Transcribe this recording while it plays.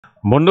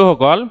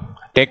বন্ধুসকল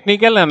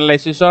টেকনিক্যাল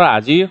এনালাইসিসৰ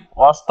আজি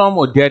অষ্টম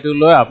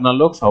অধ্যায়টোলৈ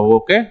আপোনালোক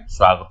সবকে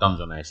স্বাগতম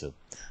জনাইছো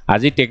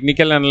আজি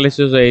টেকনিক্যাল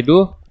এনালাইসিস এইটো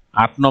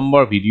 8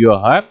 নম্বৰ ভিডিও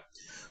হয়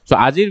সো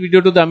আজিৰ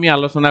ভিডিওটোত আমি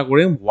আলোচনা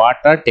কৰিম what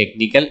are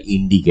technical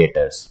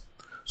indicators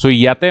so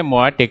ইয়াতে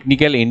মই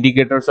টেকনিক্যাল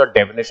ইন্ডিকেটৰছৰ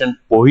ডেফিনেশন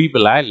পঢ়ি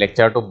পেলাই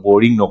লেকচাৰটো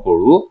বোৰিং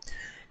নকৰো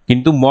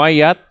কিন্তু মই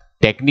ইয়াত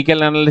টেকনিক্যাল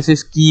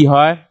এনালাইসিস কি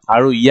হয়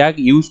আৰু ইয়াক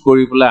ইউজ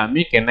কৰি পেলাই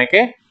আমি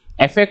কেনেকে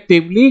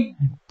effectively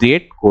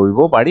trade কৰিব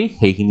পাৰি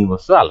হেখিনি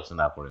বস্তু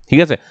আলোচনা কৰে ঠিক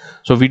আছে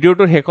সো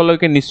ভিডিওটো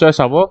হেকলৈকে নিশ্চয়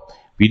চাব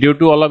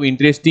ভিডিওটো অলপ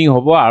ইন্টাৰেষ্টিং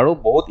হ'ব আৰু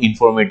বহুত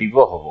ইনফৰমেটিভ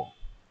হ'ব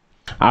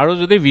আৰু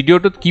যদি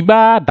ভিডিওটোত কিবা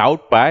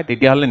ডাউট পায়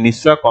তেতিয়া হলে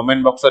নিশ্চয়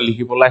কমেন্ট বক্সত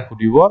লিখি পেলাই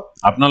খুদিব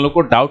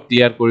আপোনালোকৰ ডাউট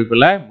ক্লিয়াৰ কৰি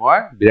পেলাই মই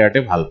বিৰাটে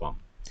ভাল পাম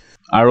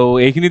আৰু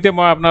এইখিনিতে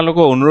মই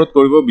আপোনালোকক অনুৰোধ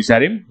কৰিব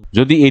বিচাৰিম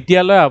যদি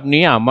এতিয়ালৈ আপুনি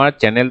আমাৰ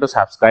চেনেলটো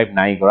সাবস্ক্ৰাইব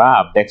নাই কৰা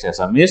Updex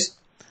Assamese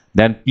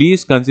then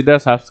please consider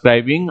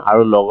subscribing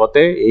আৰু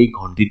লগতে এই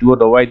ঘণ্টিটো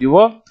দবাই দিব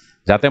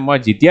যাতে মই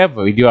যেতিয়া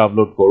ভিডিও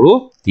আপলোড কৰো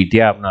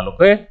তেতিয়া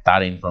আপোনালোকে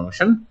তাৰ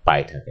ইনফৰমেশন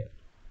পাই থাকে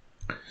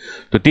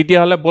তো তেতিয়া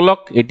হলে বলক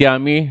এতিয়া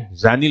আমি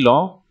জানি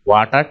লওঁ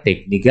what are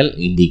technical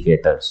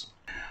indicators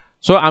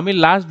so আমি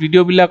লাস্ট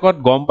ভিডিও বিলাকত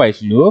গম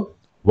পাইছিলো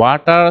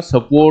what are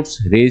supports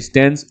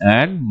resistance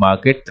and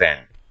market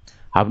trend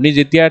আপনি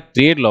যেতিয়া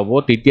ট্ৰেড লব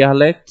তেতিয়া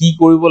হলে কি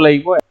কৰিব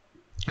লাগিব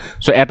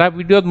সো এটা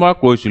ভিডিওত মই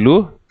কৈছিলো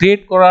ট্ৰেড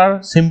কৰাৰ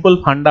simple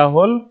funda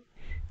hall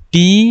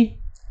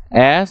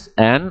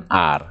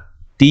TSNR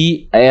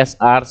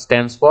TSR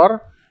stands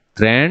for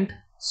trend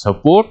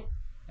support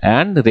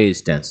and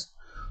resistance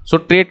so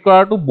trade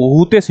কৰাটো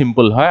বহুতে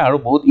সিম্পল হয় আৰু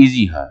বহুত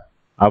ইজি হয়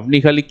আপনি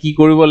খালি কি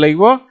কৰিব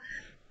লাগিব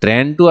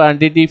ট্ৰেন্ড টু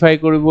আইডেন্টিফাই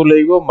কৰিব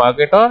লাগিব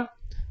মাৰ্কেটৰ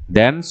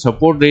দেন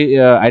সাপোৰ্ট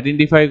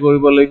আইডেন্টিফাই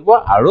কৰিব লাগিব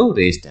আৰু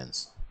ৰেজিস্ট্যান্স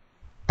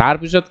তাৰ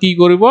পিছত কি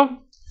কৰিব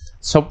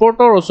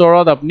সাপোৰ্টৰ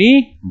ওচৰত আপনি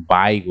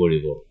বাই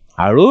কৰিব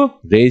আৰু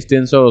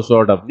ৰেজিস্ট্যান্সৰ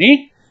ওচৰত আপনি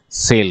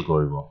সেল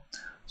কৰিব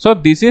so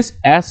this is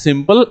as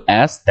simple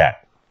as that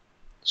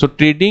so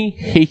trading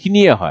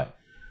হেখিনিয়ে হয়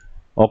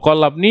অকল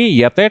আপনি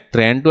ইয়াতে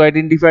ট্ৰেন্ড টু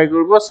আইডেন্টিফাই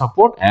কৰিব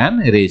সাপোৰ্ট এন্ড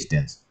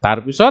ৰেজিস্ট্যান্স তাৰ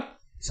পিছত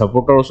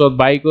সাপোৰ্টৰ ওচৰত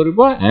বাই কৰিব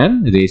এন্ড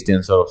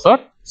ৰেজিস্ট্যান্সৰ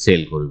ওচৰত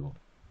সেল কৰিব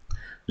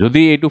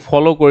যদি এটো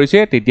ফলো কৰিছে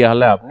তেতিয়া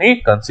হলে আপনি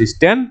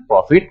কনসিস্টেন্ট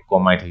প্ৰফিট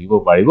কমাই থাকিব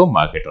পাৰিব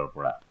মাৰ্কেটৰ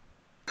পৰা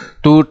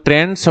তো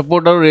ট্ৰেন্ড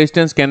সাপোৰ্ট আৰু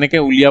ৰেজিস্ট্যান্স কেনেকে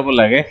উলিয়াব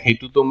লাগে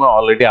হেতু তো মই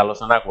অলৰেডি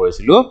আলোচনা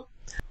কৰিছিলো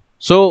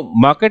সো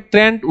মাৰ্কেট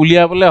ট্ৰেন্ড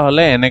উলিয়াবলে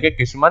হলে এনেকে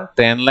কিছুমান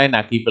ট্ৰেন্ড লাইন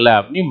আকি পেলাই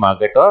আপনি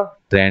মাৰ্কেটৰ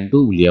ট্ৰেন্ডটো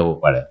উলিয়াব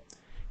পাৰে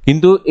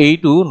কিন্তু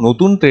এইটো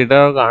নতুন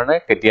ট্ৰেডাৰৰ কাৰণে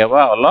কেতিয়াবা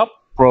অলপ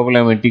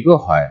প্ৰবলেমেটিক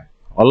হয়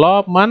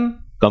অলপমান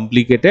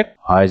কমপ্লিকেটেড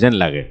হয় যেন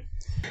লাগে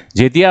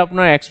যেতিয়া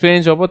আপোনাৰ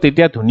এক্সপেৰিয়েন্স হ'ব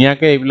তেতিয়া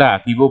ধুনিয়াকে এইবিলা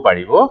আকিব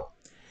পাৰিব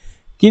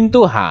কিন্তু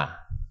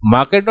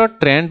মাৰ্কেটৰ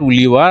ট্ৰেন্ড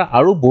উলিওৱাৰ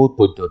আৰু বহুত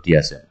পদ্ধতি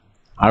আছে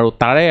আৰু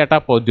তাৰে এটা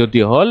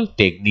পদ্ধতি হল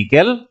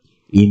টেকনিক্যাল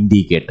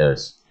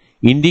ইন্ডিকেটৰস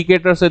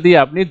ইন্ডিকেটৰস এদি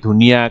আপনি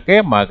ধুনিয়াকে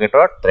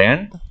মাৰ্কেটৰ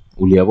ট্ৰেন্ড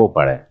উলিয়াব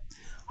পাৰে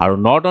আৰু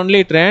নট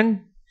অনলি ট্ৰেন্ড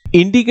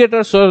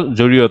ইন্ডিকেটৰসৰ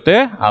জৰিয়তে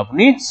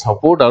আপনি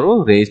সাপোৰ্ট আৰু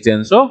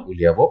ৰেজিস্ট্যান্সও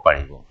উলিয়াব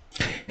পাৰিব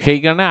সেই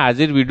কাৰণে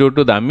আজিৰ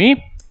ভিডিওটোত আমি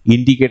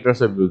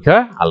ইন্ডিকেটৰসৰ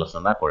বিষয়ে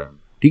আলোচনা কৰিম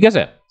ঠিক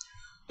আছে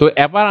তো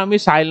এবাৰ আমি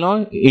চাই লওঁ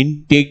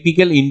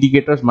টেকনিক্যাল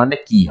ইন্ডিকেটৰস মানে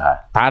কি হয়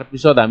তাৰ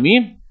পিছত আমি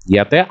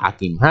ইয়াতে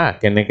আকিম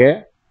কেনেকে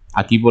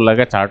আকিব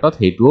লাগে চাৰ্টত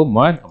হেতু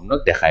মই আপোনাক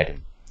দেখাই দিম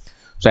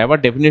সো এবাৰ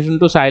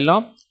ডেফিনেশনটো চাই লওঁ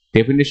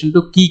ডেফিনেশনটো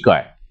কি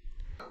কয়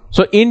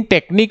so in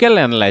technical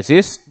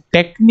analysis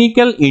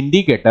technical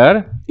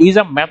indicator is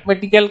a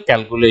mathematical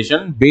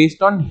calculation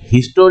based on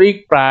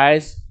historic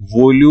price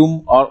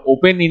volume or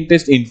open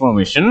interest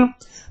information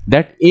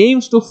that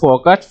aims to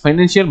forecast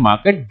financial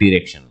market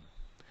direction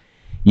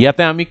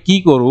ইয়াতে আমি কি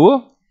কৰো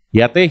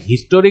ইয়াতে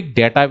historic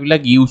data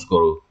বিলাক ইউজ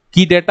কৰো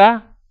কি data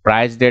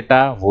price data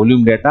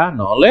volume data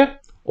নহলে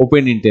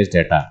open interest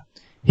data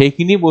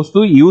হেখিনি বস্তু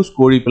ইউজ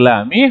কৰি পেলাই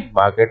আমি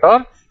মাৰ্কেটৰ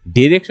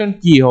ডাইৰেকশন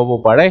কি হ'ব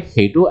পাৰে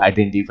হেতু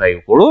আইডেন্টিফাই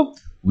কৰো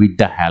with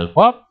the help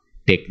of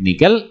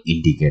technical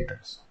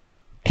indicators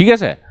ঠিক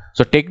আছে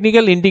so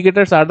technical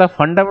indicators are the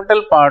fundamental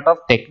part of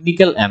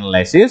technical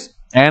analysis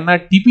and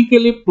are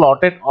typically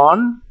plotted on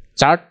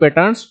chart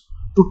patterns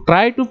to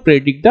try to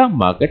predict the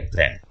market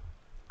trend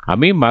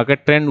আমি market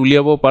trend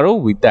উলিয়াব পাৰো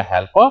with the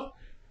help of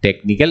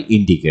technical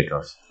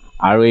indicators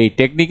আৰু এই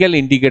technical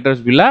indicators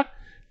বিলাক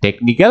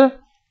technical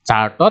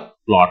chartত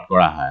plot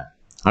কৰা হয়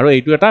আৰু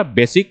এইটো এটা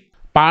বেসিক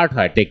পাৰ্ট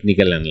হয়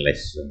technical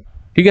analysis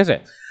ঠিক আছে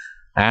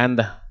and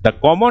the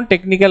common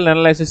technical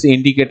analysis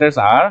indicators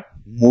are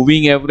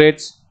moving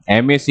average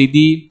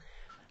MACD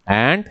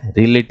and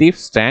relative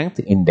strength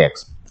index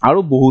আৰু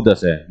বহুত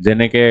আছে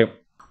যেনেকে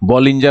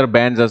Bollinger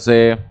Bands আছে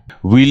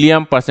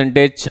Williams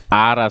percentage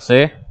R আছে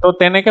তো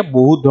তেনেকে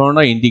বহুত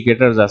ধৰণৰ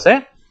ইন্ডিকেটৰস আছে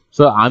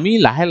সো আমি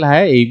লাহে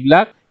লাহে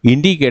এইবিলাক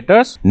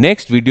ইন্ডিকেটৰস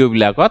নেক্সট ভিডিও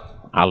বিলাকত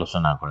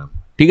আলোচনা কৰিম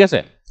ঠিক আছে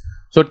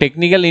সো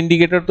টেকনিক্যাল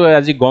ইন্ডিকেটৰ তো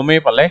আজি গমে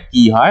পালে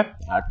কি হয়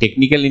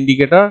টেকনিক্যাল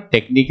ইন্ডিকেটৰ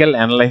টেকনিক্যাল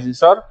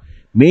এনালাইসিসৰ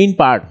মেইন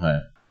পাৰ্ট হয়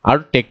আৰু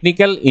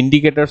টেকনিক্যাল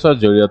ইন্ডিকেটৰসৰ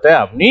জৰিয়তে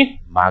আপনি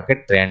মাৰ্কেট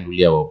ট্ৰেন্ড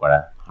উলিয়াব পাৰে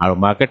আৰু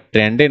মাৰ্কেট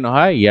ট্ৰেন্ডে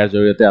নহয় ইয়াৰ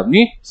জৰিয়তে আপনি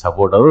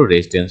সাপোৰ্ট আৰু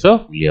ৰেজিস্ট্যান্সও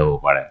উলিয়াব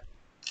পাৰে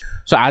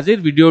সো আজিৰ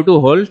ভিডিওটো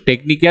হল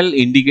টেকনিক্যাল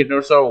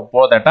ইন্ডিকেটৰ্ছৰ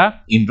ওপৰত এটা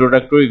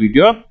ইন্ট্ৰোডাক্টৰী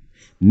ভিডিও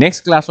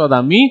নেক্সট ক্লাছত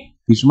আমি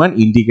কিছুমান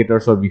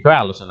ইন্ডিকেটৰ্ছৰ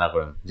বিষয়ে আলোচনা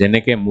কৰিম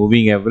যেনেকৈ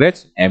moving average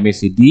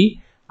MACD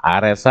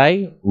RSI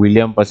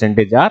William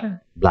percentage R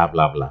blah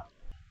blah blah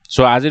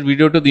so আজিৰ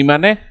ভিডিওটো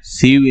ইমানে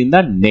see you in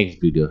the next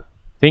video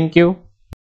thank you